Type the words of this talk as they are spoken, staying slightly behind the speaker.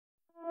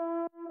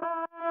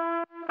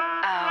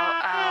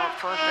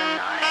for the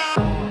night.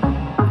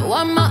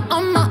 On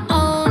my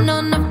own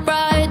on a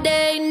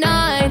Friday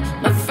night.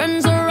 My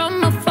friends are on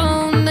my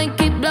phone, they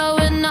keep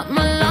blowing up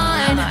my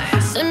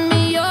line. Send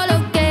me your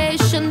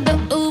location, the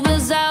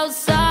Uber's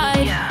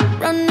outside.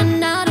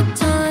 Running out of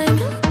time.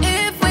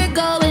 If we're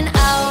going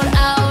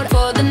out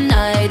for the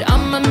night,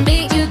 I'ma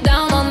meet you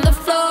down on the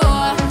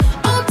floor.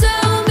 Oh,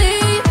 tell me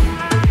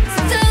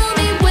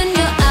when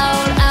you're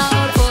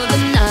out for the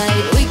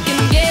night. We can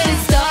get it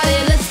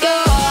started, let's go.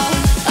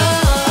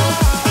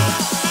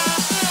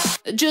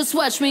 Just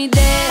watch me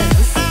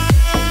dance.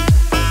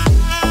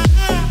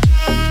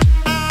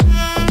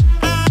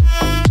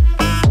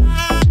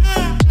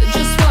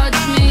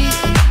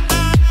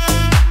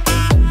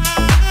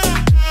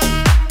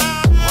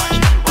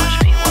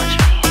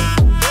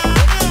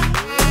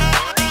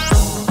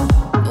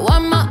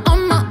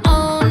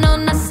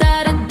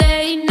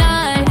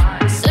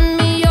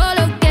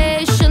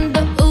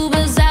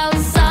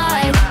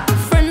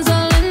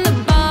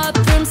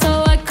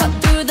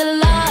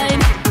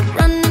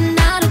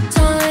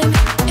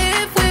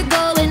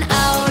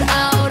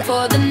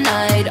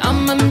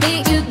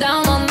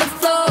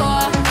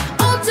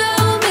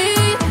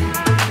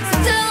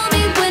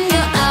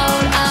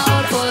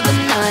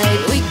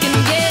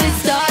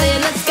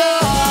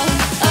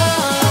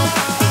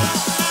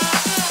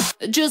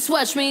 Just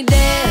watch me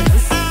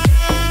dance.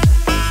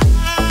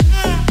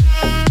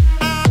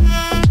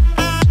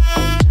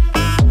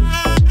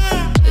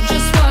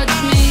 Just watch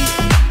me.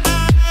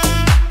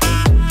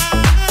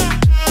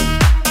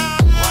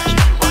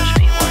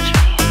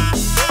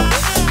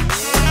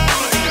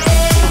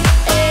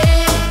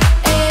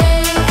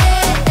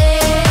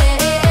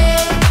 Watch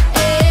me.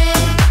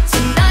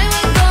 Tonight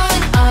we're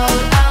going out.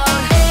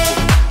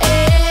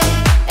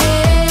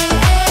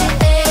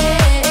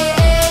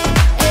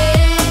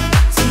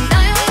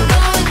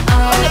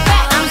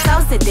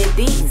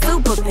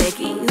 Super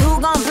picky, who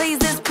gon' please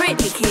this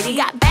pretty kitty?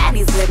 Got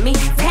baddies with me,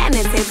 tan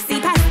and tipsy.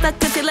 Pass the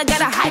concealer,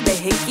 gotta hide the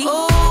hickey.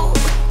 Ooh,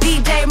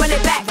 DJ run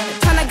it back,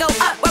 tryna go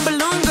up where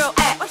Balloon Girl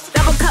at.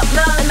 Double cup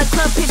love in the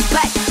club, pitch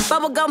black.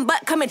 Bubblegum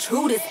butt coming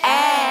true this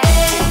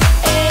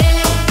ass.